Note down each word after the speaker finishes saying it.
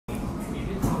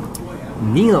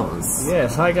Nils.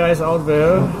 Yes, hi guys out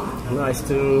there. Nice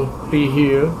to be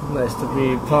here. Nice to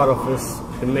be part of this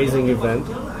amazing event.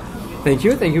 Thank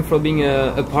you for being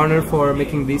a partner for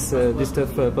making this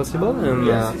stuff possible, and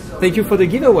thank you for the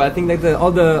giveaway. I think like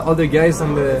all the guys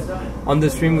on the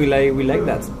stream we like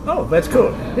that. Oh, that's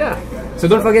cool. Yeah. So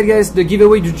don't forget, guys, the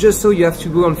giveaway you just saw. You have to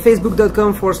go on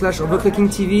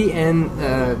facebook.com/OverClocking-TV and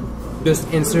just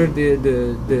answer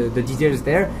the details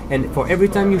there. And for every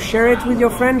time you share it with your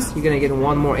friends, you're gonna get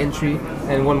one more entry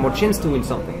and one more chance to win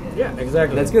something. Yeah,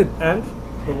 exactly. That's good. And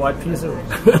the white piece.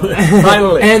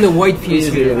 Finally. And the white piece.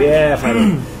 Yeah,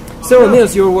 finally. So,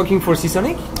 Nils, you're working for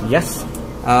Seasonic? Yes.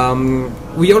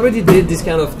 We already did this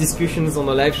kind of discussions on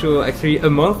the live show actually a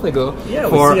month ago. Yeah,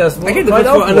 for, we see us actually quite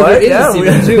for often, another right? agency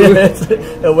too. It's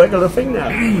a regular thing now.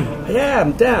 Yeah,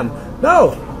 damn.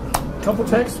 No,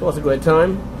 Computex was a great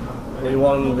time. We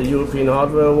won the European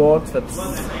Hardware Award. That's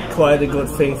quite a good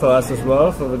thing for us as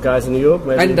well, for the guys in Europe.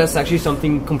 Maybe. And that's actually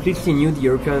something completely new. The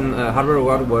European Hardware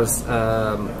Award was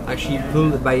actually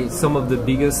pulled by some of the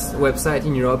biggest websites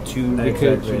in Europe to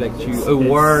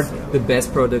award the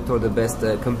best product or the best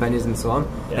companies and so on.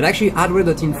 Yeah. And actually,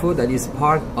 hardware.info, that is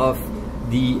part of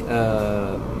the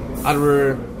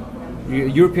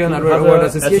European Hardware Award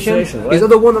Association, right? Is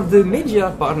another one of the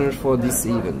media partners for this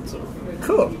event.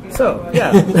 Cool. So,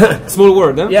 yeah. Small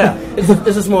world, huh? Yeah, it's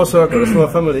a small circle, a small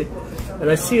family.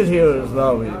 And I see it here as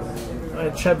well.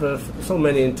 I chat with so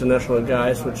many international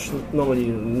guys, which normally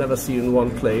you never see in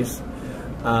one place.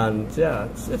 And yeah,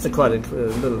 it's quite a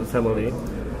little family.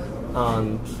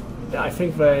 And yeah, I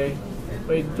think they're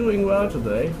doing well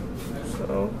today.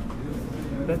 So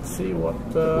let's see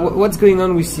what's going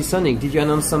on with Seasonic. Did you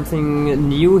announce something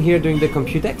new here during the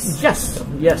Computex? Yes.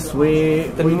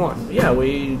 Tell me more. Yeah,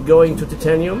 we're going to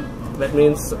titanium. That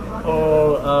means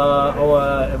all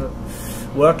our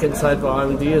work inside the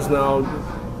R&D is now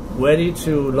ready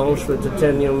to launch the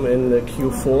titanium in the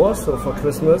Q4. So for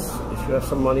Christmas, if you have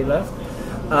some money left,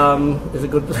 is a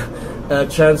good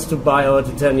chance to buy our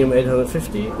titanium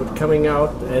 850. It's coming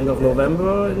out end of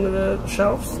November in the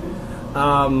shelves.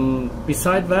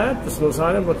 Beside that, the smooth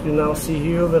item, what you now see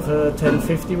here with a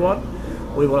 1050 watt,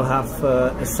 we will have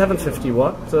a 750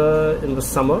 watt in the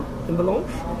summer in the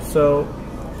launch. So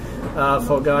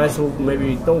for guys who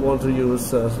maybe don't want to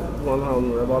use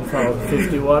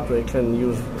 1050 watt, they can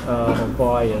use or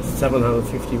buy a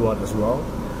 750 watt as well.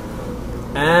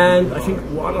 And I think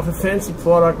one of the fancy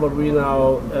product what we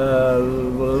now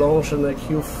will launch in the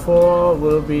Q4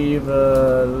 will be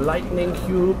the Lightning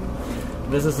Cube.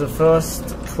 This is the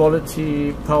first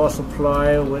quality power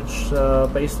supply which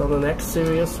based on an X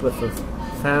series with a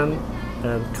fan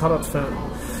and colored fan.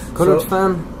 Colored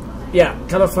fan? Yeah,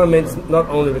 colored fan means not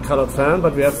only the colored fan,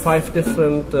 but we have 5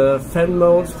 different fan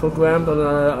modes programmed on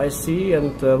an IC,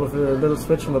 and with a little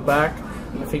switch on the back.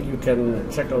 I think you can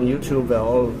check on YouTube, there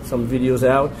are some videos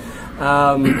out.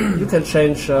 You can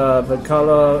change the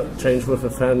color, change with the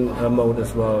fan mode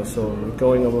as well. So we're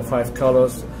going over 5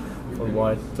 colors.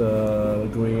 White,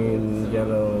 green,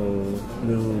 yellow,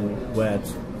 blue, red.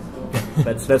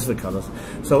 That's the colors.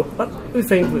 So, but we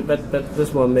think that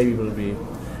this one maybe will be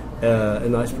a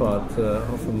nice part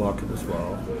of the market as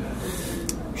well.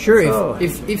 Sure. So,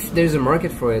 if there's a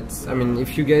market for it, I mean,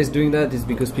 if you guys doing that, it's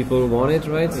because people want it,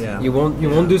 right? Yeah. You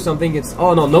won't do something. It's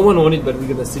no one want it, but we're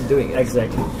gonna still doing it.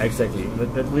 Exactly.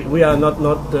 But we are not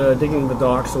digging in the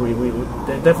dark, so we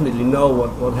definitely know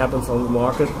what happens on the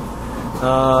market.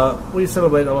 We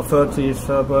celebrate our 30th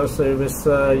birthday this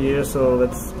year, so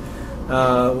there's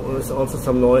also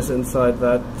some noise inside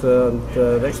that.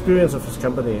 The experience of this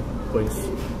company brings,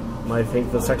 I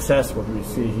think, the success what we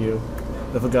see here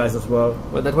with the guys as well.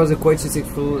 Well, that was a quite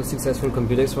successful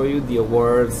Computex for you, the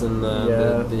awards and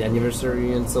the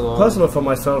anniversary and so on. Personally, for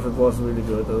myself, it was really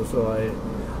good. So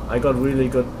I got really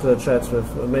good chats with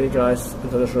many guys,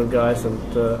 international guys, and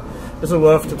it's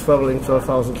worth to traveling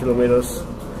 12,000 kilometers.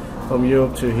 From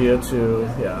Europe to here to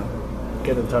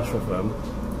get in touch with them.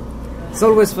 It's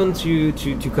always fun to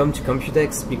come to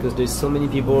Computex because there's so many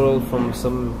people from so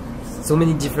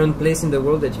many different places in the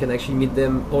world that you can actually meet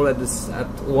them all at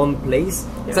one place.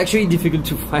 Yeah. It's actually difficult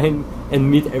to find and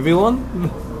meet everyone,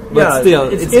 but still,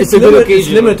 it's a good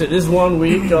occasion. It's limited. It's 1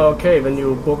 week. Okay, when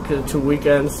you book 2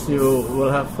 weekends, you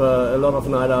will have a lot of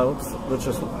night outs, which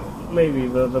is maybe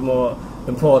the more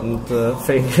important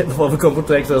thing for the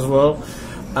Computex as well.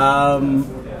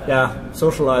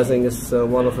 Socializing is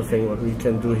one of the things what we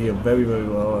can do here very, very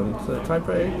well, and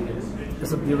Taipei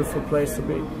is a beautiful place to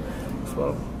be as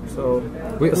well. So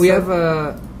we have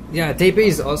Yeah, Taipei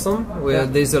is awesome.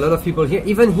 There's a lot of people here.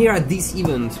 Even here at this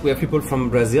event, we have people from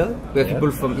Brazil, we have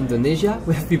people from Indonesia,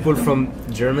 we have people from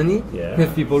Germany, we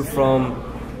have people from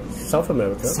South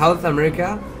America, South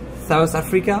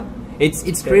Africa.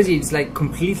 It's crazy. It's like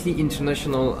completely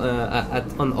international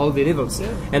on all the levels.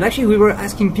 And actually, we were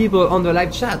asking people on the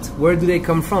live chat, where do they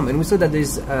come from? And we saw that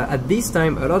there's at this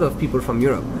time a lot of people from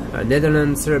Europe,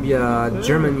 Netherlands, Serbia,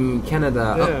 Germany,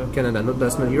 Canada. Canada,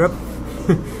 not Europe.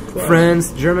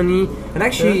 France, Germany, and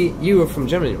actually you are from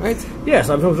Germany, right? Yes,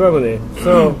 I'm from Germany.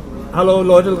 So, hallo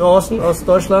Leute draußen aus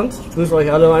Deutschland. Ich grüße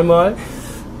euch alle einmal.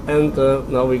 And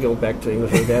now we go back to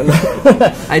English again.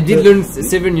 I did learn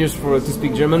 7 years to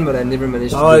speak German, but I never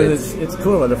managed to do it. It's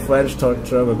cool when the French talk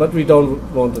German, but we don't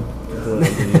want to do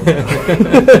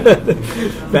it.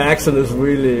 The accent is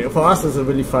really, for us it's a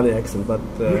really funny accent, but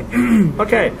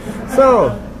okay.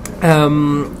 So,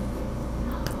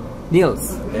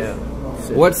 Nils. Yeah.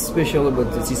 What's special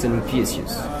about the Seasonic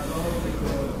PSUs?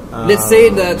 Let's say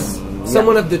that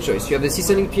someone have the choice. You have the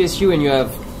Seasonic PSU and you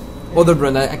have other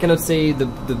brand. I cannot say the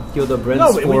other brands.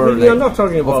 No, we are not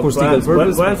talking about brands.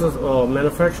 Brands or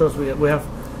manufacturers. We have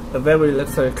a very,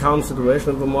 let's say, calm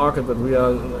situation in the market, but we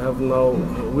have no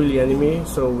really enemy.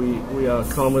 So we are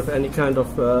calm with any kind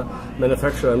of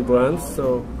manufacturer and brands.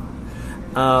 So.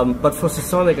 But for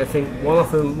Seasonic, I think one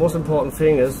of the most important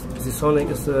things is Seasonic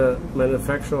is the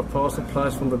manufacturer of power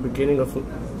supplies from the beginning of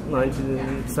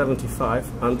 1975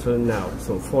 until now.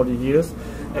 So 40 years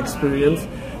experience.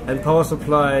 And power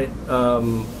supply,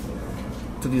 to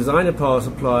design a power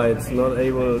supply, it's not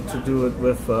able to do it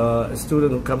with a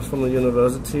student who comes from a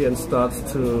university and starts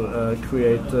to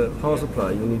create a power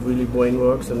supply. You need really brain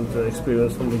works and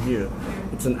experience from the year.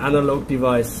 It's an analog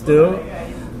device still.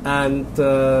 And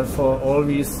for all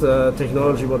these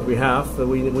technology what we have,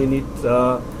 we need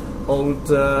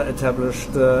old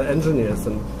established engineers,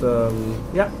 and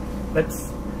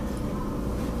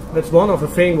that's one of the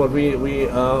things what we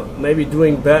are maybe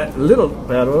doing little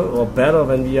better or better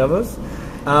than the others,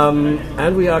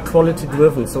 and we are quality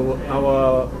driven. So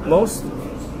our most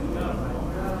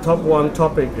top one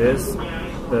topic is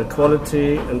the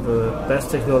quality and the best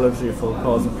technology for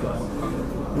power supply.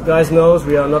 You guys know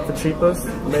we are not the cheapest,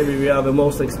 maybe we are the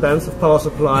most expensive power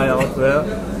supply out there,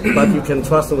 but you can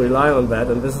trust and rely on that,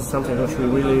 and this is something which we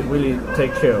really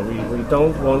take care of. We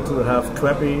don't want to have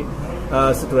crappy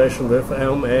situation with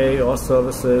AMA or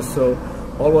services, so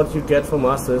all what you get from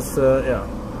us is a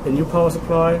new power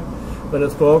supply when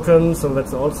it's broken, so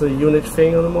that's also a unique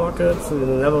thing on the market, so you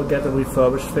never get a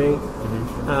refurbished thing.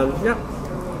 And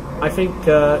I think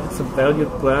it's a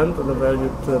valued brand and a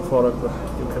valued product that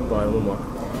you can buy on the market.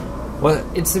 Well,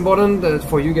 it's important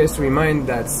for you guys to remind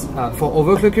that for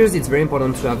overclockers, it's very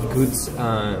important to have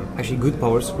good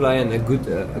power supply and a good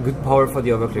power for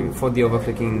the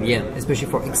overclocking in the end, especially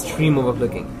for extreme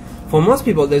overclocking. For most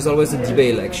people, there's always a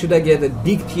debate like, should I get a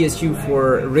big PSU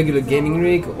for a regular gaming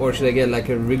rig, or should I get like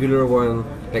a regular one,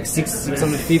 like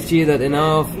 650? That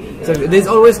enough? So there's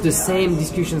always the same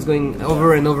discussions going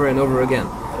over and over and over again.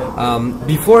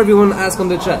 Before everyone asks on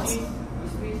the chat,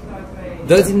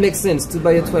 does it make sense to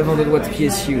buy a 1200 watt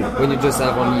PSU when you just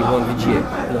have only one VGA?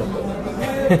 No.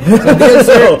 So the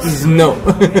answer is no.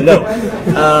 No.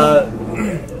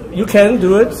 You can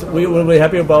do it. We will be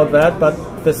happy about that, but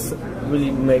this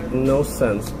really makes no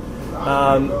sense.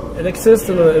 It exists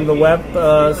in the web.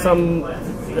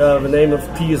 The name of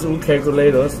PSU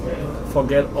calculators.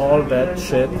 Forget all that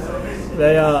shit.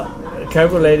 They are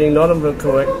calculating not on the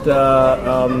correct.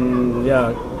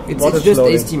 It's just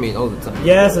estimate all the time.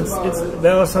 Yes,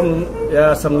 there are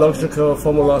some logical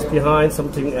formulas behind,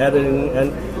 something adding,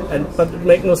 but it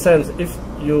makes no sense. If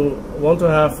you want to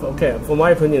have, for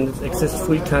my opinion, it exists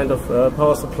three kind of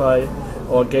power supply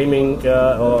or gaming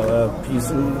or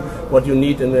PSU, what you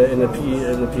need in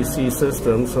the PC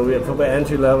system. So we have for the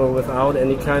entry level without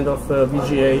any kind of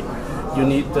VGA, you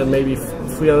need maybe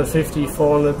 350,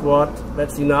 400 watt.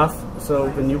 That's enough. So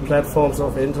the new platforms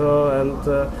of Intel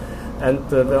and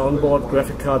the onboard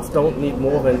graphic cards don't need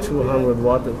more than 200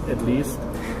 watt at least.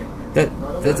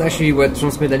 That's actually what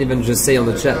Transmedan even just say on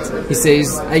the chat. He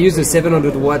says, I use a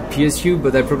 700 watt PSU,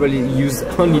 but I probably use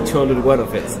only 200 watt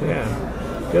of it. Yeah,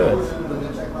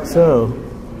 good. So,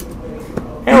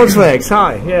 Eltrex,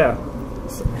 hi, yeah.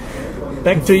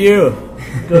 Back to you.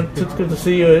 Good to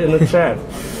see you in the chat.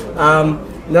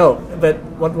 No, but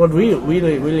what we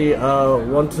really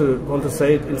want to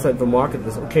say inside the market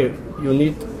is, you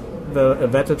need the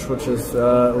advantage which is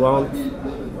around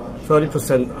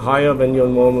 30% higher than your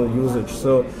normal usage.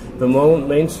 So the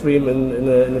mainstream in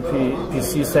the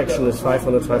PC section is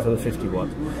 550 watt.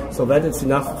 So that is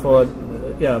enough for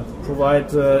provide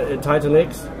Titan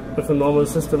X with a normal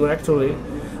system actually.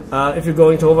 If you're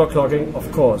going to overclocking,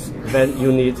 of course, then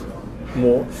you need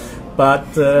more. But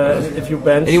if you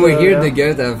bench... Anyway, here the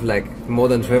guys have like more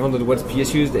than 500 watts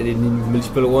PSUs, they need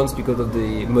multiple ones because of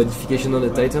the modification on the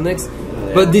Titanex.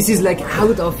 Yeah. But this is like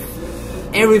out of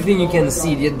everything you can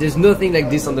see. There's nothing like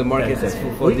this on the market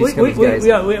for these kind of guys.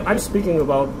 I'm speaking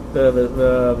about the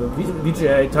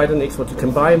VGA Titanex, what you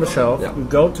can buy on the shelf. Yeah. You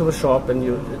go to the shop and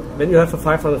when you have a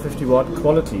 550 watt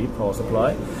quality power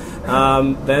supply,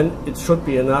 then it should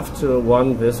be enough to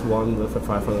run this one with a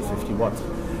 550 watts.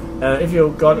 If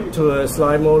you got to a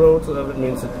slide mode, that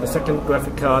means a second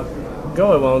graphic card,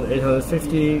 go around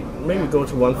 850, maybe go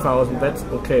to 1000, that's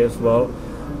okay as well.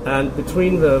 And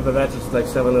between the batches like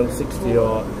 760,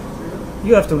 or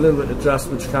you have to a little bit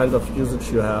adjust which kind of usage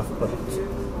you have, but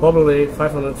probably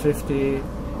 550,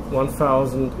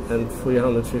 1000 and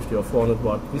 350 or 400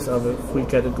 watt. These are the three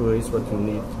categories what you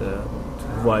need to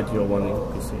provide your running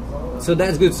PC. So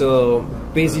that's good. So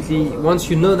basically, once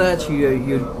you know that,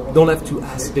 you don't have to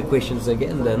ask the questions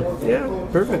again. Then yeah,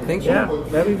 perfect. Thank you. Yeah,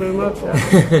 very much.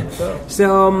 Yeah.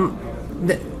 So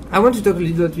I want to talk a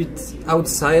little bit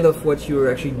outside of what you're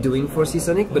actually doing for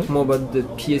Seasonic, but more about the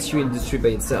PSU industry by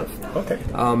itself. Okay.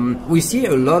 We see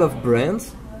a lot of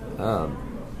brands,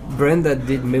 brand that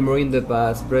did memory in the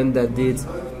past, brand that did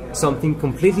something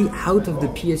completely out of the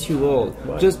PSU world,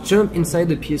 just jump inside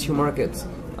the PSU market.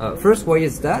 First, why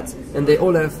is that? And they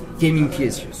all have gaming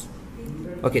PSUs.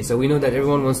 Okay, so we know that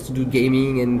everyone wants to do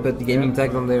gaming and put the gaming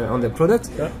tag on their product,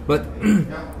 but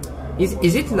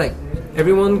is it like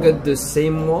everyone got the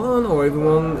same one, or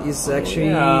everyone is actually...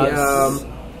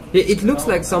 it looks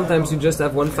like sometimes you just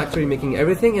have one factory making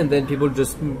everything and then people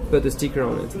just put a sticker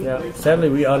on it. Yeah, sadly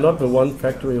we are not the one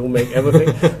factory who make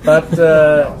everything, but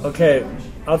okay,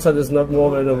 outside is not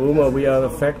more than a rumor. We are a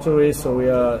factory, so we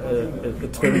are a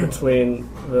twin between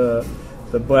the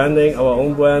branding, our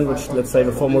own brand, which let's say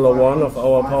the Formula One of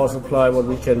our power supply, what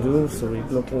we can do. So we're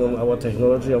looking on our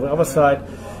technology. On the other side,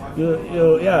 you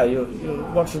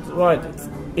watch it right. It's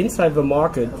inside the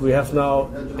market, we have now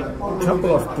a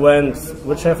couple of brands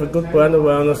which have a good brand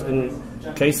awareness in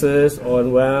cases or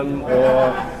in RAM,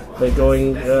 or they're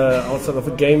going outside of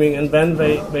the gaming, and then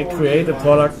they create a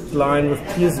product line with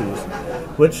PSUs,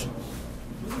 which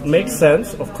makes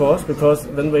sense, of course, because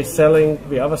when they're selling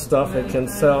the other stuff, they can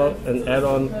sell and add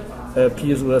on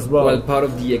PSU as well. Well, part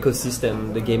of the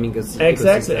ecosystem, the gaming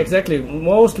ecosystem. Exactly.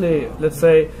 Mostly, let's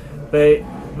say,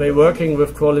 they're working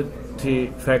with quality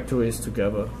factories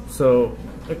together. So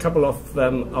a couple of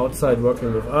them outside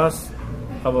working with us,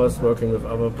 others working with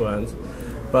other brands.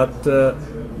 But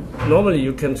normally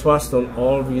you can trust on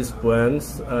all these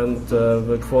brands and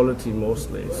the quality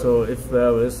mostly. So if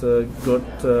there is a good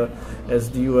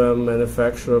SDUM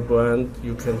manufacturer brand,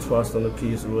 you can trust on the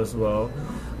PSU as well.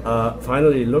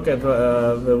 Finally, look at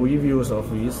the reviews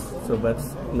of these, so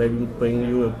that's maybe bring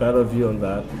you a better view on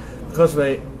that, because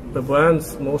the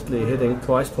brands mostly hitting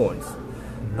price points,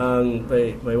 and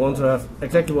they want to have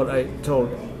exactly what I told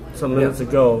some minutes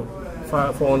ago,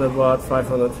 400 watt,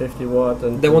 550 watt,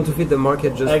 and they want to fit the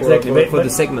market just for the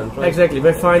segment, right? Exactly,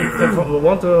 they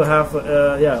want to have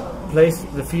place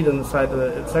the feet inside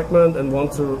the segment and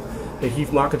want to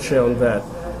achieve market share on that.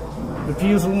 The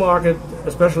PSU market,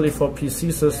 especially for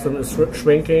PC system, is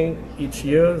shrinking each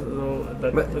year. So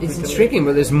it's shrinking,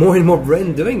 but there's more and more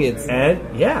brands doing it. And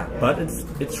but it's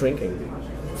shrinking.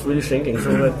 It's really shrinking.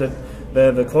 So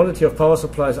the quantity of power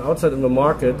supplies outside in the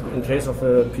market, in case of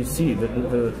a PC,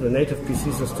 the native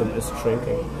PC system is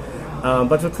shrinking.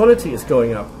 But the quality is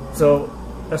going up. So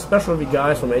especially the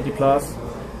guys from 80 Plus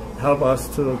help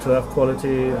us to have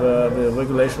quality, the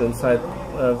regulation inside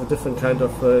the different kind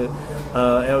of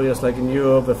areas, like in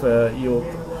Europe with EU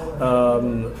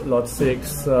Lot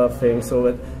 6 thing, so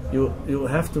that you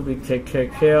have to take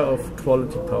care of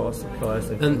quality power supplies.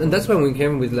 And that's when we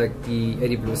came with like the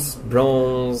 80 Plus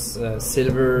bronze,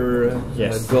 silver,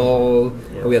 gold.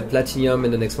 We had platinum,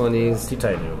 and the next one is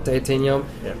titanium.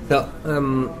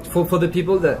 So for the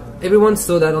people that everyone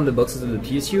saw that on the boxes of the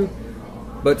PSU.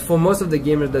 But for most of the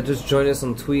gamers that just join us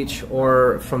on Twitch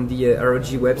or from the ROG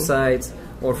website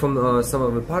or from some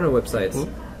of the partner websites,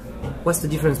 what's the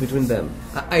difference between them?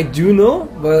 I do know,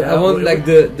 but I want like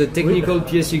the technical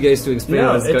PSU guys to explain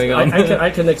what's going on.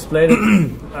 I can explain it.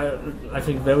 I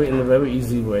think in a very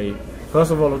easy way.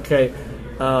 First of all, okay,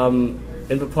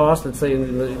 in the past, let's say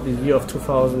in the year of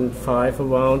 2005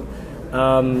 around,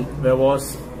 there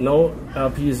was no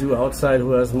PSU outside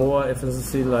who has more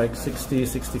efficiency, like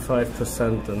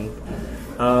 60–65%,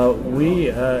 and we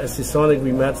as Seasonic,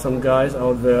 we met some guys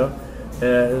out there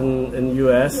in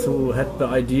US who had the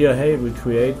idea, hey, we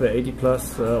create the 80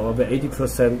 plus or the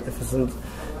 80% efficient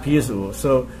PSU.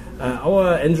 So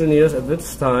our engineers at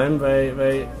this time,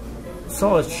 they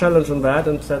saw a challenge on that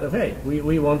and said, hey,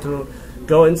 we want to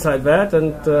go inside that,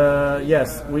 and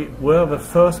yes, we were the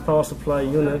first power supply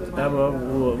unit ever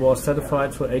who was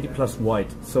certified for 80 plus white.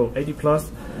 So 80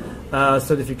 plus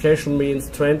certification means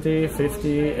 20,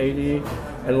 50, 80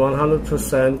 and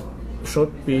 100%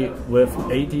 should be with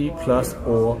 80 plus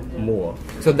or more.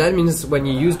 So that means when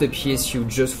you use the PSU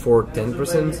just for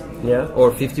 10%, yeah, or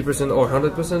 50% or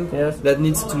 100%, yes, that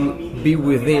needs to be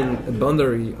within a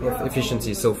boundary of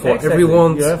efficiency. So for exactly.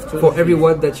 everyone, for every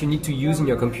watt that you need to use in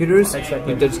your computers,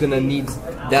 exactly, that's gonna need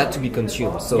that to be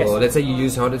consumed. So yes, let's say you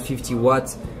use 150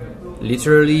 watts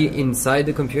literally inside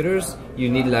the computers, you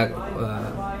need like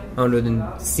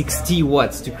 160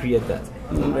 watts to create that.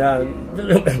 Yeah,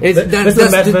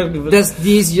 that's the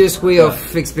easiest way of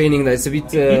explaining that. It's a bit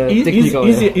technical.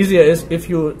 Easier is if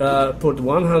you put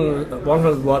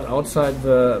 100 watt outside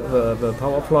the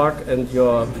power plug and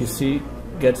your PC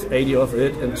gets 80 of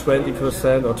it and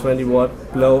 20% or 20 watt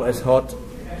blow as hot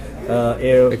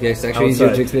air. Okay, it's actually outside.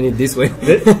 easier to explain it this way.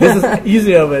 This is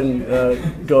easier than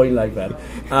going like that.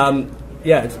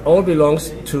 Yeah, it all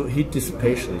belongs to heat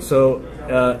dissipation. So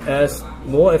as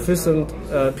more efficient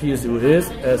PSU is,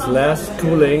 as less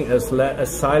cooling, as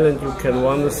silent you can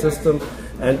run the system,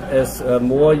 and as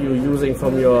more you're using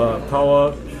from your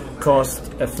power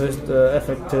cost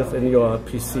effective in your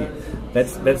PC.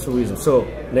 That's the reason. So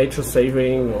nature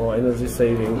saving or energy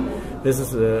saving, this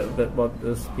is what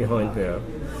is behind there.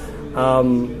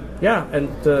 Yeah, and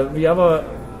the other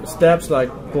steps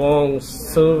like bronze,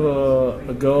 silver,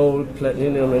 gold,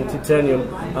 platinum and titanium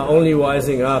are only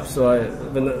rising up. So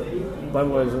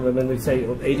when we say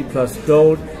 80 plus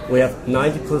gold, we have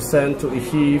 90% to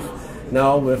achieve.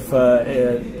 Now with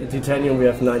titanium we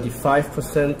have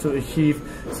 95% to achieve.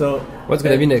 So what's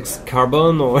going to be next?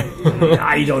 Carbon or?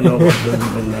 I don't know what will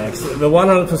be next. The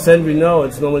 100% we know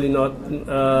it's normally not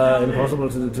impossible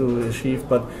to achieve,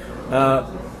 but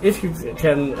if you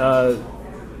can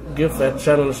give that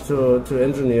challenge to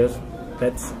engineers,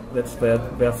 that's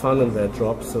their fun and their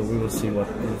job. So we will see what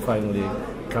will finally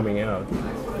coming out.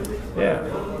 Yeah.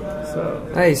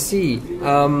 So I see.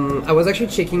 I was actually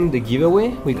checking the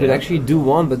giveaway. We could actually do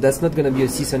one, but that's not going to be a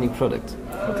Seasonic product.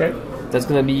 Okay. That's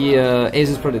going to be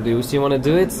Asus product. Do you still want to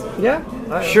do it? Yeah.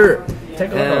 Sure.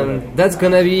 Take a look at it. That's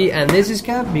going to be an Asus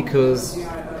cap because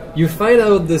you find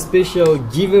out the special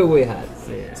giveaway hat.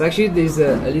 So actually there's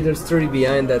a little story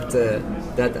behind that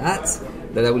hat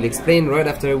that I will explain right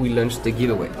after we launch the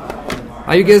giveaway.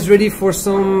 Are you guys ready for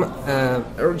some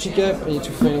ROG cap? I need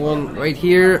to find one right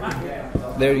here.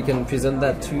 There you can present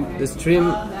that to the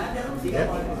stream.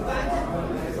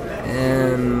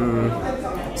 And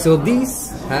so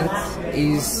this hat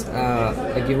is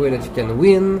a giveaway that you can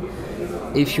win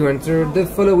if you answer the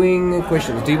following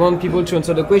questions. Do you want people to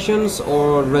answer the questions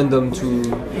or random to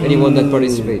anyone that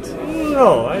participates?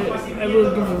 No, I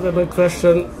will give them a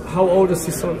question. How old is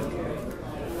Seasonic?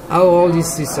 How old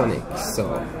is Seasonic?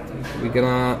 So we're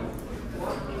gonna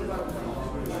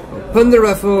open the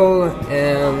raffle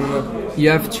and you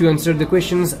have to answer the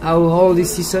questions. How old is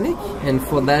Seasonic? And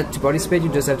for that, to participate, you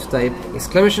just have to type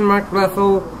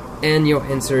 !raffle and your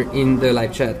answer in the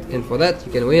live chat. And for that,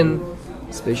 you can win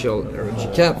special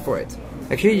ROG cap for it.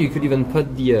 Actually, you could even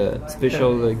put the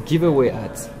special giveaway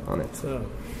hat on it.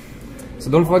 So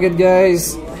don't forget,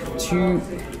 guys, to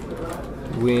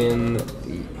win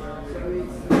the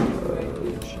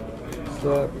ROG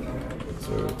cap.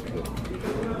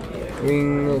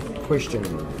 Win question.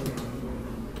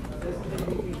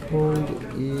 How old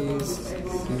is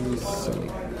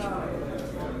Seasonic?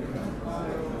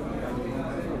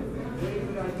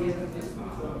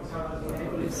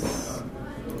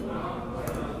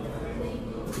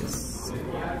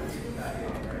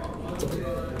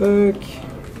 Back.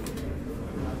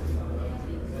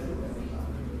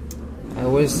 I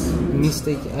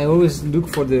always look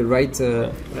for the right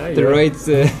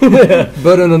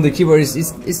button on the keyboard.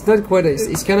 It's not quite.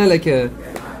 It's kind of like a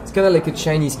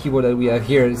Chinese keyboard that we have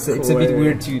here. It's a bit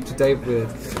weird to type with.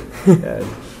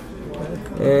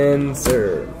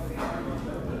 Answer.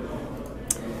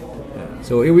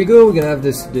 So here we go. We're gonna have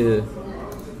the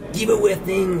giveaway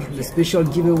thing, the special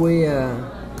giveaway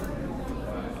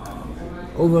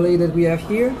overlay that we have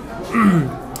here.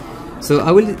 So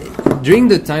I will, during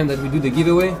the time that we do the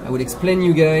giveaway, I will explain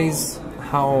you guys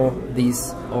how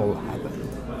this all happened.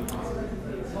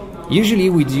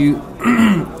 Usually we do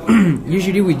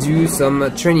some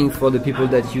training for the people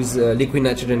that use liquid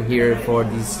nitrogen here for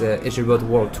this HWBOT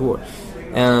World Tour.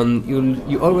 and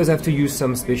you always have to use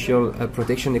some special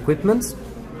protection equipment.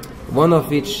 One of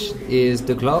which is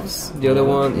the gloves, the other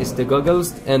one is the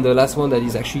goggles, and the last one that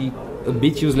is actually a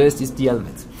bit useless is the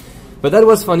helmet. But that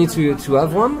was funny to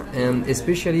have one, and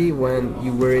especially when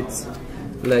you wear it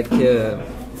like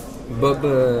Bob.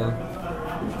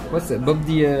 What's that? Bob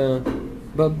the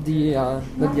not the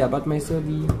Badmeister.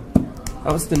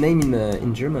 What's the name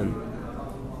in German?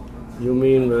 You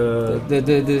mean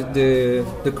the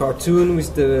cartoon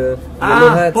with the yellow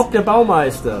hat? Bob the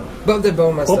Baumeister. Bob the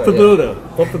Baumeister. Bob the Builder.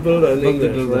 Bob the Builder in Bob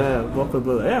English. the Builder. Yeah, Bob the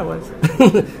Builder. Yeah, what?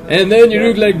 And then you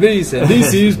look like this, and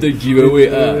this is the giveaway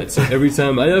ad. So every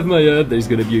time I have my ad, there's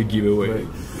gonna be a giveaway.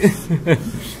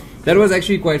 That was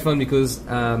actually quite fun because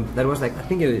that was like I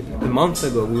think a month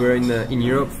ago. We were in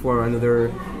Europe for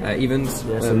another event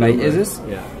by Asus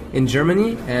in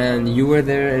Germany, and you were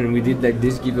there, and we did like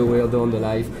this giveaway on the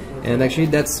live. And actually,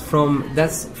 that's from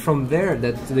there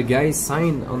that the guys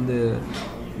signed on the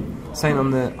hats,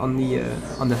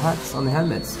 on the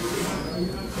helmets.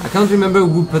 I can't remember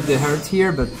who put the heart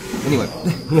here, but anyway.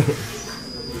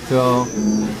 So,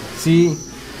 see,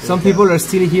 some people are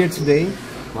still here today.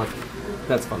 But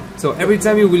that's fun. So every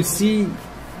time you will see,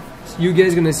 you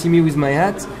guys gonna see me with my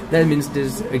hat, that means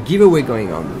there's a giveaway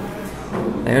going on.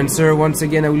 I answer once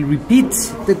again. I will repeat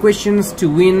the questions to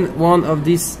win one of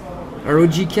this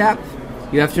ROG cap.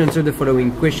 You have to answer the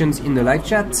following questions in the live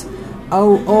chat.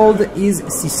 How old is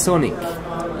Seasonic?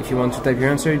 If you want to type your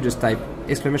answer, you just type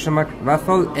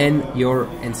 !raffle and your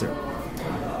answer.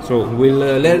 So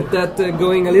we'll let that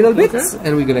going a little bit,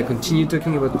 and we're gonna continue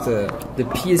talking about the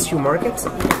PSU market.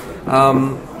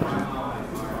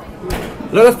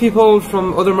 A lot of people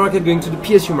from other market going to the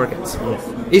PSU market. Yes.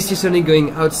 Is Seasonic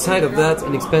going outside of that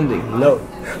and expanding? No.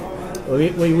 We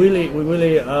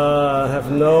really have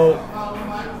no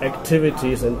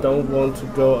activities and don't want to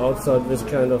go outside this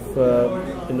kind of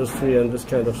industry and this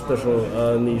kind of special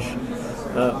niche.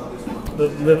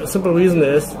 The simple reason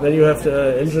is when you have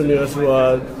the engineers who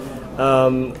are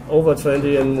over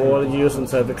 20 and more years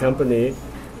inside the company,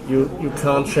 you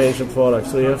can't change the product.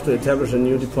 So you have to establish a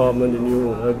new department, a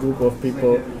new group of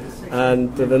people,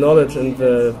 and the knowledge and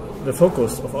the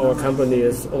focus of our company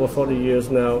is over 40 years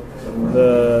now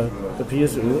the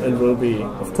PSU, and will be.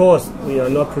 Of course, we are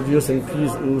not producing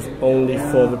PSUs only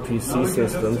for the PC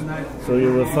systems. So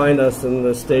you will find us in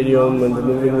the stadium and the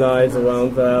moving lights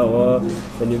around there, or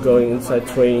when you're going inside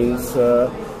trains,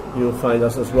 you'll find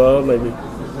us as well. Maybe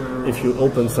if you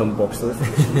open some boxes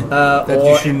that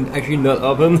you should actually not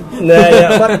open.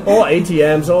 Or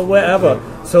ATMs or wherever.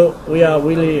 So we are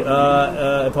really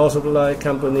a power supply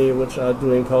company which are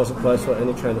doing power supplies for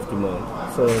any kind of demand.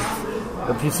 So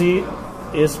the PC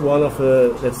is one of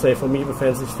the, let's say for me, the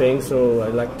fancy things. So I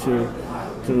like to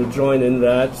join in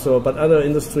that. So but other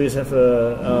industries have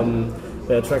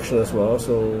their attraction as well.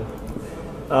 So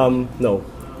no.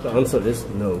 The answer is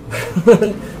no.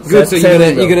 Good, so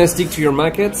you're gonna stick to your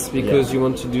markets because you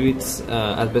want to do it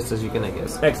as best as you can, I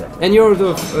guess. Exactly. And you're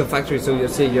the factory, so you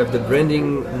say you have the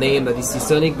branding name that is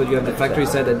Seasonic, but you have the factory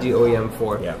side at the OEM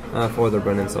for the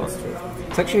brand and so on.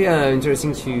 It's actually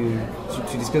interesting to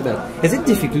discuss that. Is it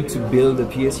difficult to build a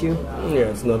PSU? Yeah,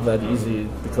 it's not that easy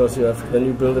because when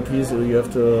you build a PSU, you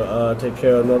have to take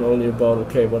care not only about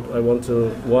what I want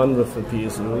to run with the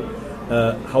PSU.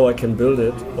 How I can build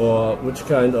it, or which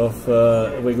kind of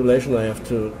regulation I have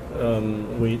to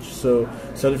reach. So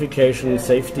certification,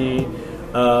 safety,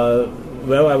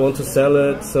 where I want to sell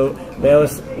it. So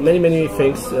there's many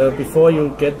things before you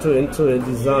get into a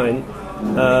design.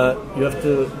 You have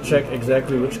to check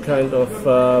exactly which kind of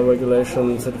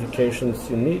regulation certifications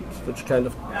you need, which kind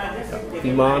of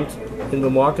demand in the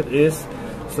market is.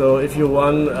 So if you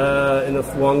run in the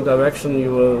wrong direction,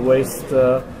 you will waste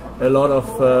a lot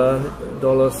of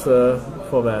dollars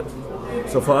for that.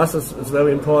 So for us it's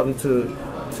very important to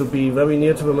be very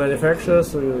near to the manufacturer,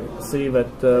 so you see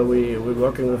that we're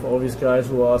working with all these guys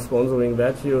who are sponsoring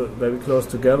that here very close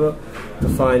together to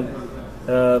find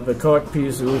the correct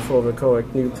PSU for the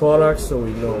correct new products, so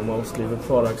we know mostly the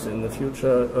products in the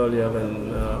future earlier than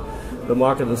the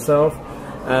market itself.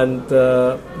 And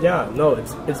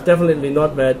it's definitely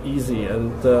not that easy.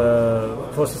 And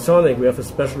for Seasonic, we have a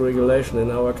special regulation in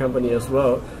our company as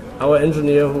well. Our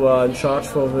engineer who are in charge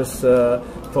for this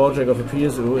project of the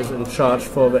PSU is in charge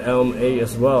for the LMA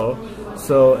as well.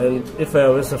 So, and if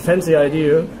there is a fancy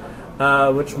idea,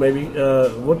 which maybe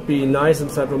would be nice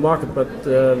inside the market, but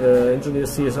the engineer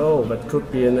sees, that could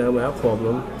be an LMA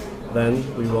problem, then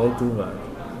we won't do that.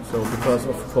 So because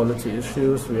of quality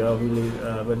issues, we are really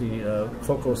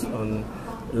focused on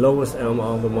lowest LMA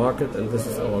on the market, and this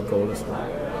is our goal as well.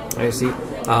 I see.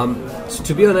 So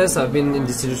to be honest, I've been in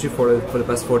this industry for the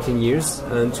past 14 years,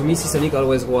 and to me, Seasonic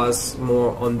always was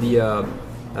more on the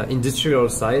industrial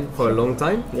side for a long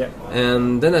time. Yeah.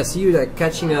 And then I see you like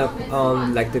catching up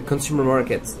on like the consumer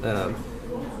market.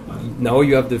 Now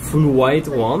you have the full white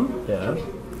one. Yeah.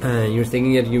 You're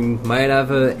thinking that you might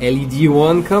have a LED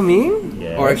one coming,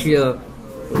 yes. or actually a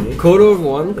color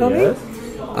one coming. Yes.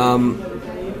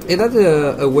 Is that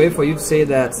a way for you to say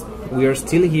that we are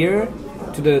still here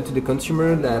to the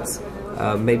consumer, that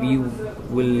maybe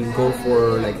will go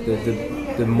for like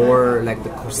the more like the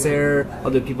Corsair,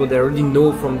 other people that already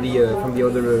know from the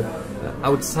other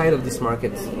outside of this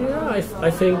market? Yeah,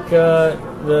 I think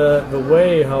the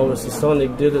way how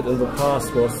Seasonic did it in the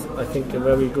past was, I think, a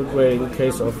very good way in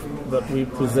case of that we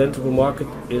present to the market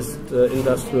is the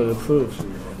industrial approved.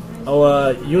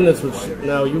 Our units, which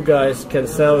now you guys can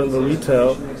sell in the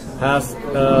retail, has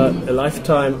a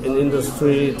lifetime in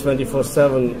industry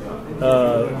 24/7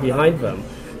 behind them.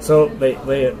 So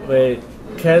they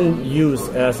can use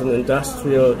as an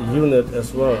industrial unit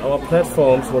as well. Our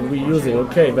platforms, what we're using,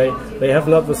 okay, they have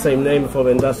not the same name for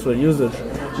the industrial usage.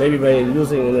 Maybe they're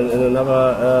using in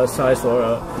another size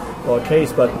or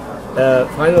case, but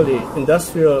finally,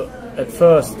 industrial at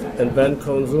first and then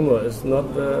consumer is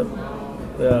not the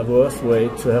worst way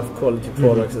to have quality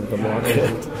products in the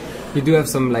market. You do have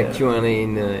some like Q&A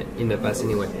in the past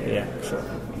anyway. Yeah, sure.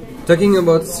 Talking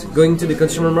about going to the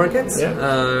consumer market,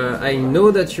 yeah. I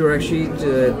know that you're actually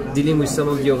dealing with some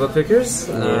of the overclockers.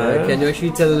 Yeah. Can you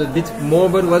actually tell a bit more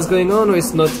about what's going on, or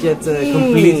it's not yet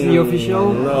completely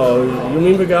official? No, you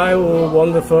mean the guy who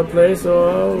won the third place?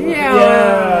 Or? Yeah.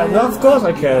 Yeah, no, of course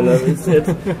I can. It's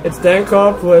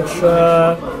Dankop, which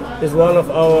is one of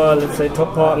our, let's say,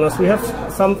 top partners. We have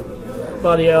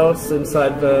somebody else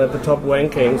inside the top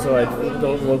ranking, so I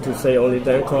don't want to say only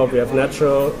Dankop. We have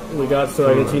Natural. Regards to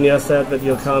Argentina said that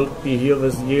you can't be here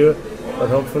this year, but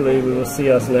hopefully we will see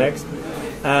us next.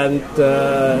 And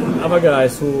other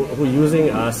guys who are using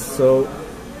us. So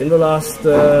in the last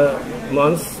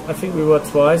months, I think we were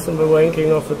twice in the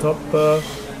ranking of the top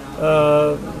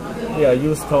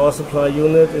used power supply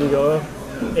unit in your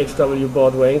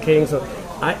HWBOT ranking. So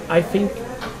I think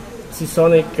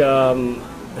Seasonic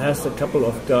has a couple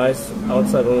of guys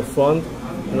outside on the front,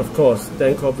 and of course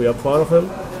Dankop, we are proud of him.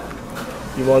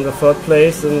 He won the third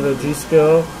place in the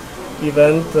G-Skill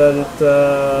event, and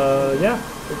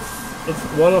it's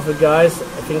one of the guys.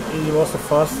 I think he was the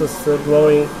fastest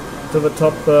growing to the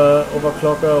top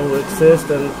overclocker who exists,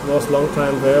 and was long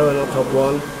time there in the top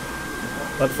one.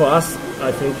 But for us,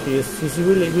 I think he's a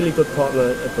really good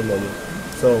partner at the moment.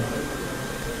 So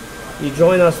he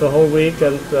joined us the whole week,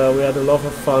 and we had a lot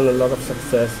of fun, a lot of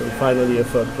success, and finally a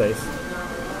third place.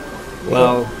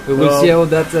 Wow, we will see how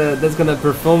that's gonna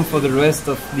perform for the rest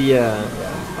of the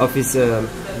of his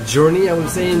journey, I would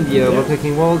say, in the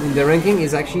overclocking world. In the ranking,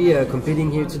 is actually competing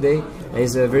here today, and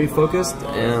he's very focused,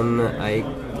 and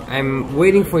I'm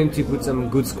waiting for him to put some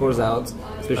good scores out,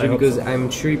 especially because I'm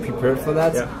sure he prepared for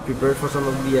that, prepared for some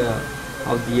of the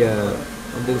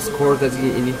scores that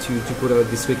he needs to put out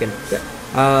this weekend. Yeah.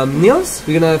 Nils,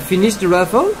 we're gonna finish the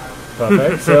raffle.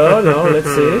 Perfect. So now let's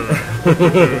see.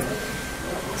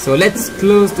 So let's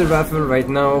close the raffle right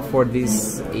now for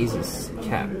this Asus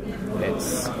cap.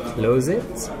 Let's close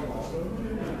it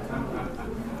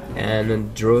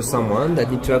and draw someone that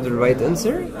needs to have the right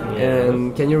answer.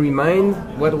 And can you remind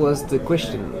what was the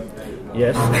question?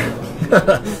 Yes.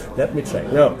 Let me check.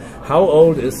 No. How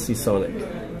old is Seasonic?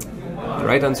 The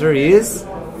right answer is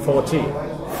 40.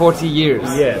 40 years.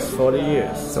 Yes, 40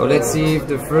 years. So let's see if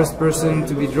the first person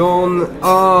to be drawn.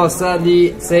 Oh,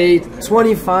 sadly, say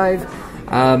 25.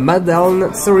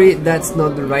 Madalne, sorry, that's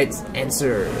not the right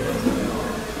answer.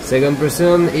 Second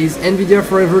person is NVIDIA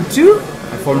Forever 2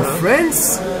 from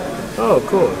France. Oh,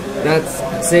 cool. That's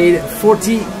said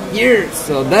 40 years.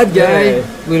 So that guy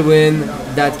will win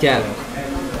that cap.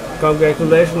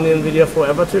 Congratulations, NVIDIA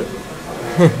Forever 2.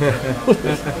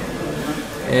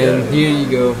 And here you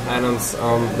go, announce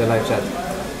on the live chat.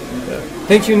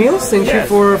 Thank you, Nils. Thank you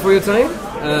for your time.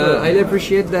 I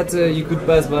appreciate that you could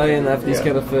pass by and have this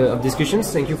kind of discussions.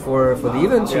 Thank you for the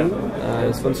event too.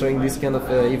 Sponsoring this kind of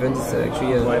event is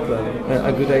actually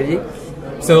a good idea.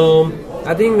 So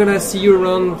I think I'm gonna see you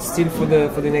around still for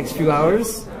the next few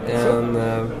hours, and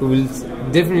we will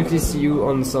definitely see you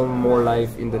on some more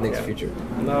live in the next future.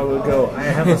 Now we'll go. I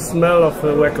have a smell of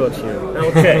a record here.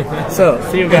 Okay, so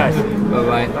see you guys.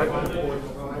 Bye.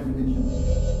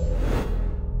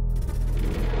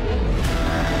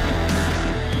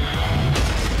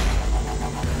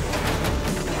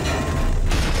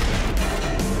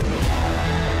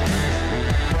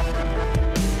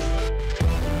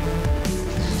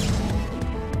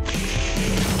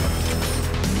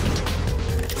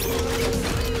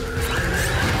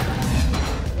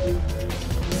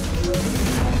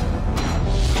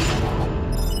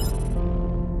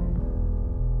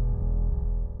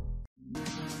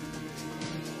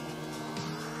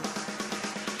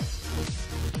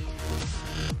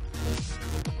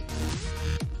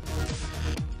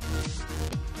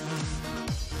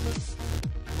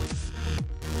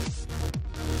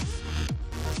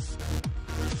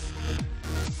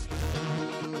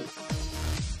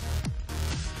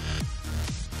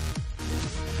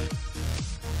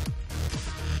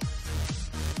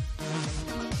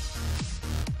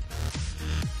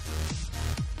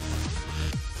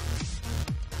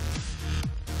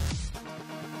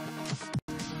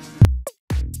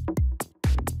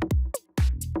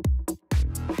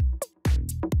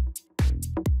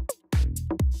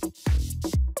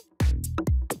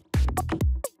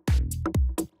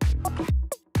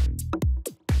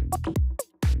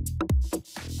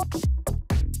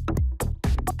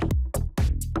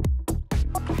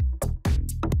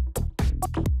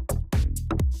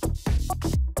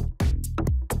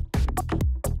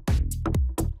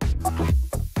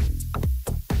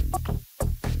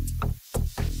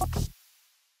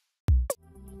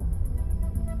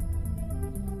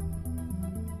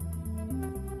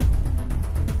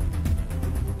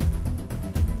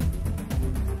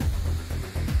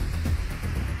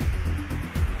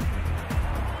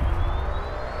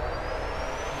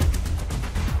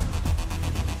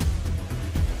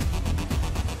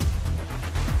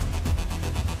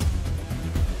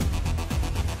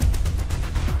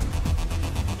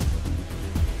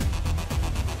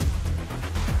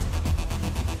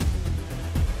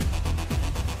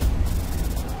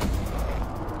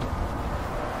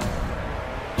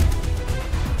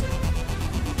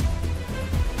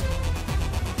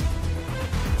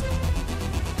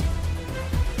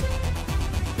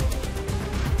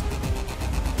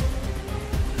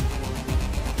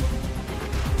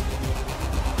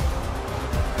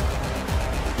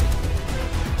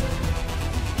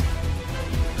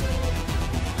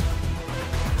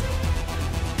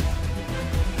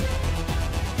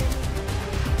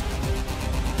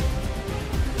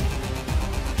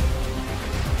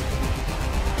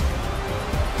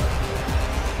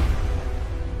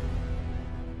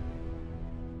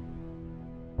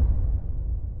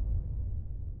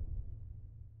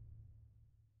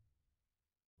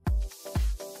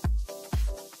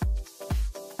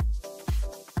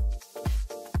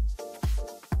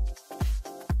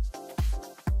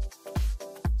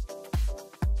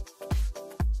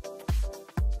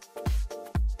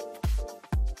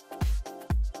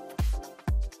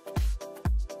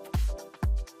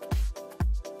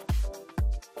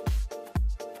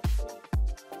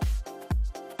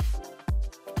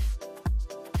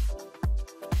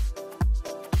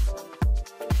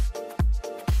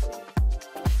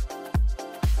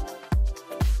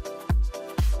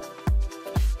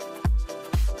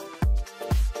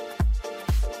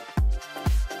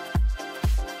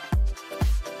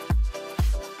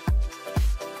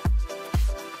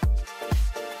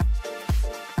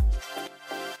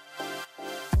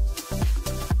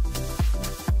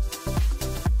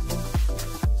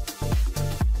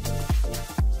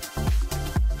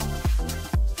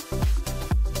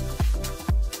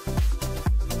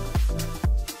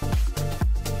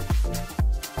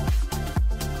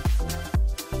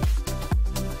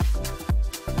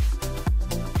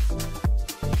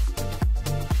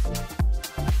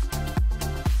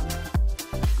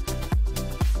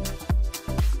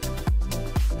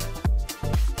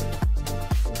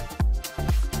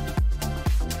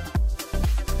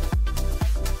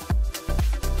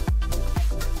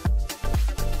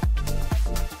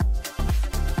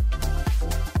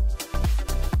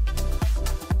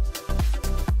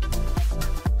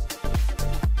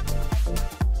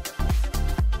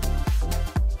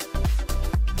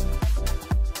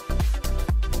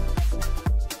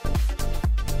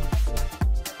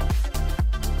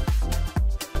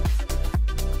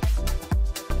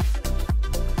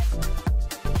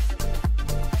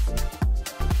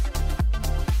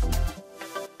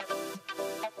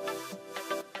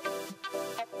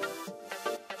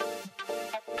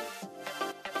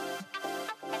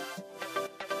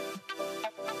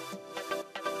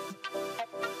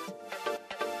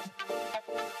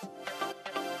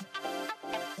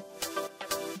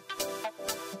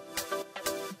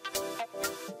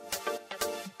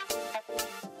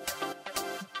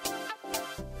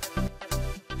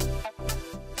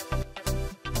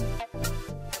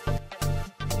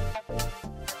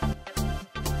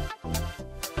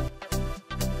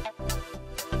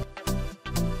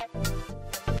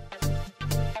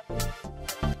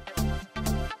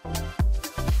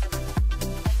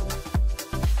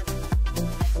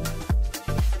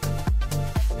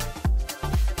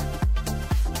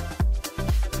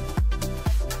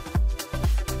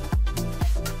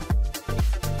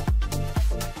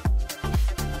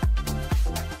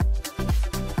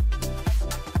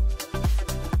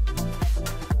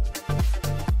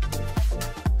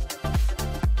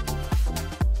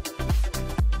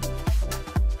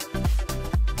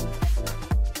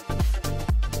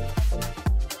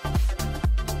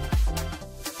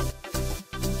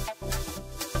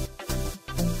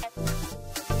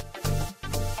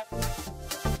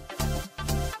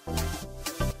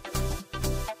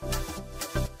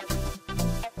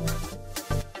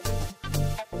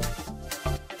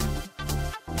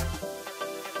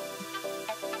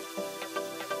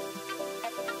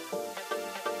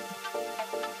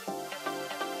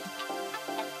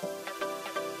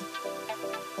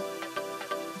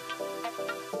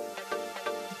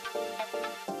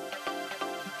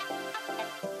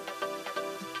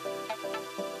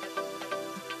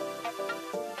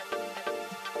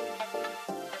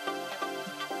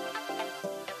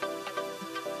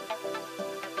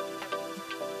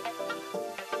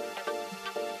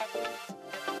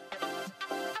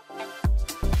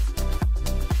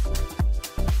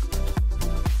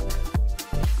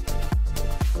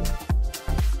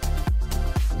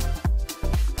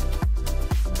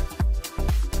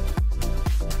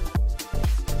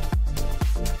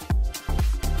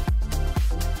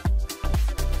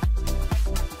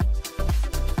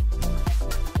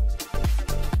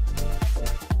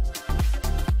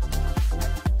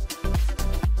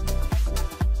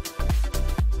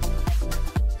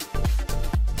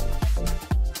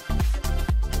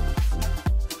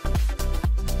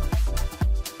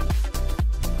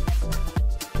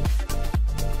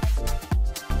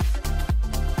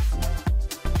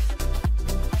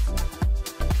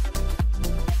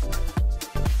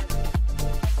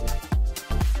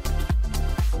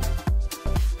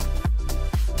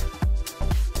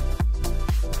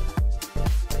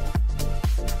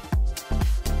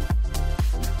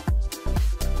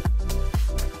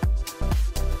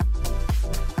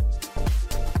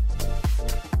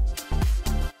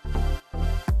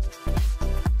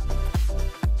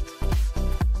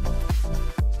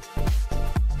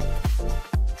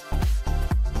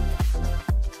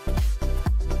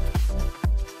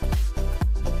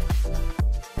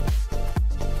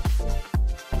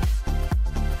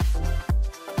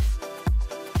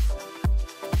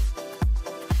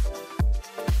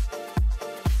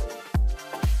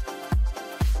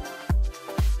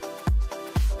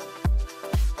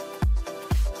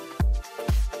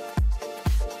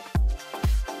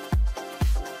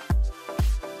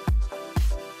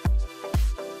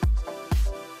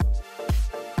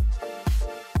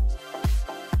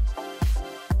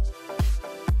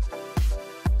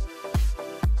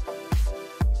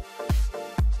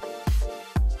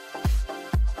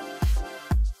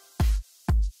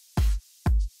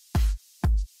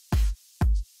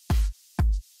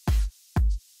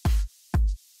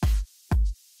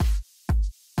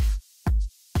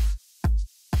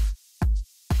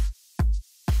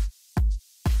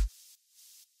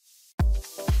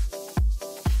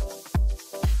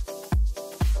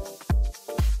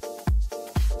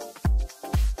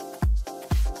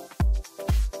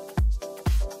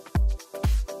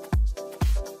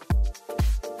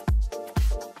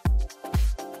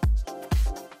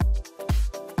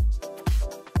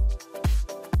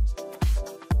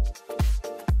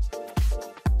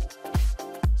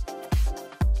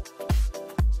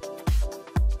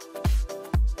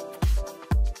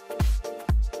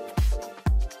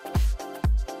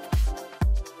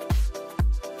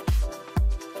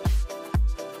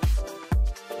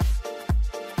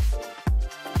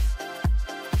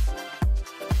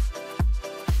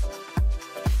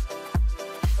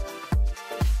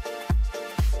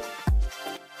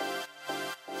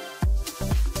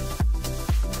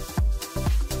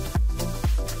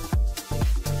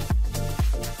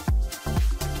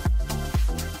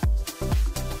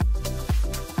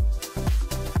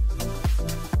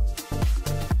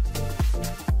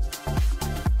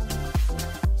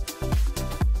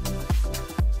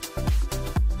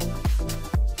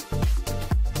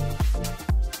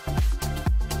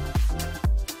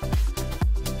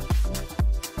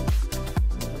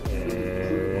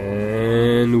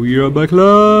 And we are back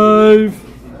live.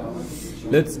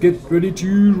 Let's get ready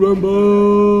to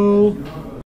rumble.